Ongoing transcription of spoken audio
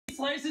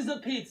slices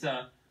of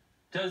pizza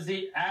does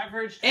the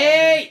average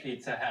 8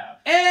 pizza have?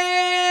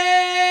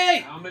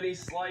 8. How many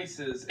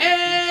slices is 8.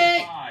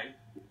 pizza pie?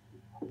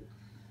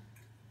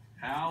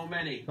 How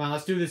many? Come on,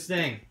 let's do this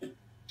thing.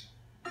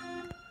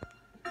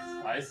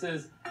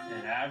 Slices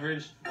an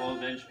average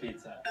 12-inch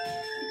pizza.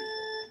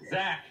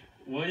 Zach,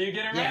 will you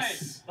get it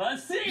Yes. right?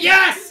 Let's see.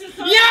 Yes!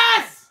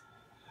 Yes!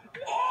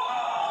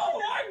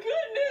 Oh my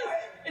goodness!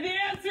 And the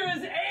answer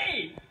is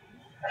 8.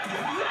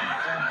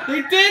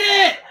 They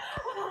did it!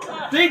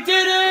 They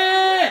did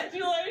it!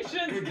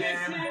 Congratulations,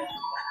 Dixie!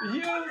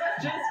 You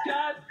just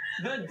got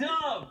the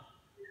dub.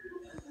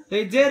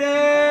 They did it!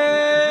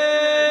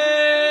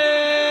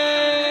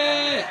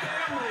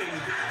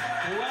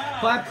 Wow.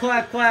 Clap,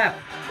 clap, clap.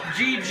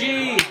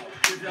 GG.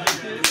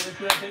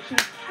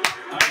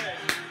 Alright.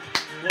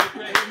 Look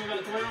right here, move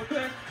out the way real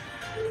quick.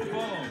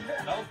 Boom.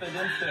 Nope, it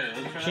didn't stay.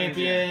 Let's try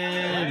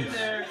Champions. right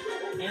there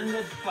in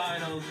the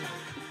finals.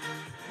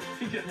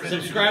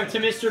 Subscribe to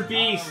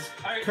MrBeast,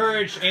 Alright.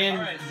 Courage, and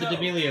the so-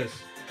 D'Amelios.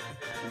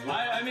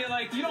 I mean,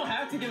 like, you don't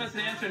have to give us an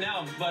answer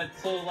now, but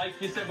so, like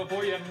you said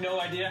before, you have no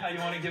idea how you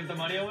want to give the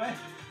money away?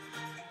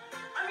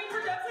 I mean,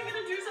 we're definitely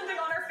going to do something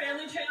on our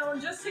family channel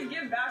and just to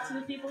give back to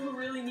the people who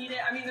really need it.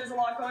 I mean, there's a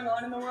lot going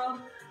on in the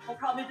world. We'll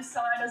probably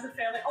decide as a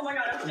family. Oh my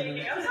god, I'm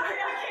shaking. I'm sorry,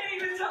 I can't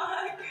even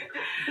talk.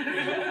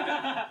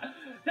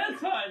 That's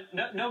fine.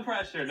 No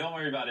pressure. Don't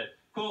worry about it.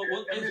 Cool.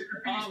 Well,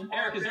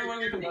 Eric, is there a way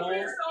we can Thank poll?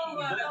 you so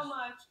much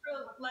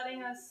for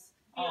letting us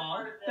be a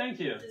part of this. Thank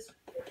you. It's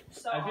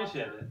so I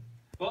appreciate it.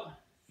 Well,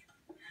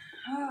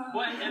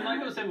 and like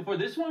I was saying before,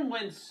 this one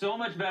went so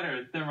much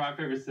better than rock,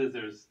 paper,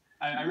 scissors.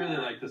 I really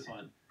like this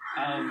one.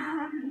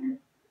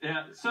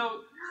 Yeah,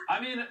 so, I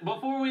mean,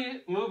 before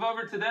we move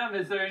over to them,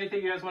 is there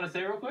anything you guys want to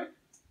say real quick?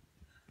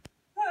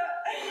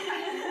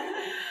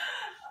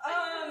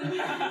 I don't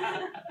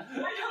know.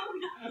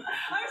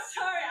 I'm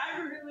sorry, I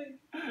really...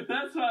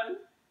 That's fine.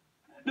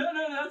 No,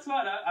 that's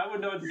fine. I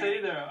wouldn't know what to say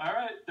either. All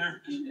right.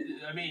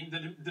 I mean,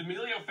 the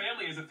D'Amelio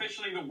family is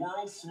officially the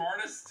world's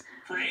smartest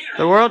creators.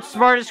 The world's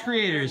smartest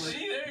creators.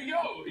 See, there you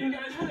go. You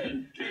guys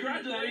win.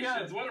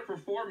 Congratulations. What a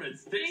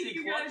performance.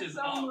 Dixie Clutch is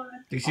up.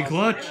 Dixie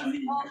Clutch.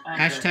 Okay.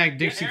 Hashtag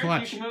Dixie Eric,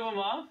 Clutch. you can move them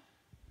off.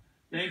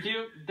 Thank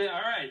you. All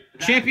right.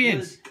 That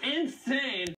Champions. was insane.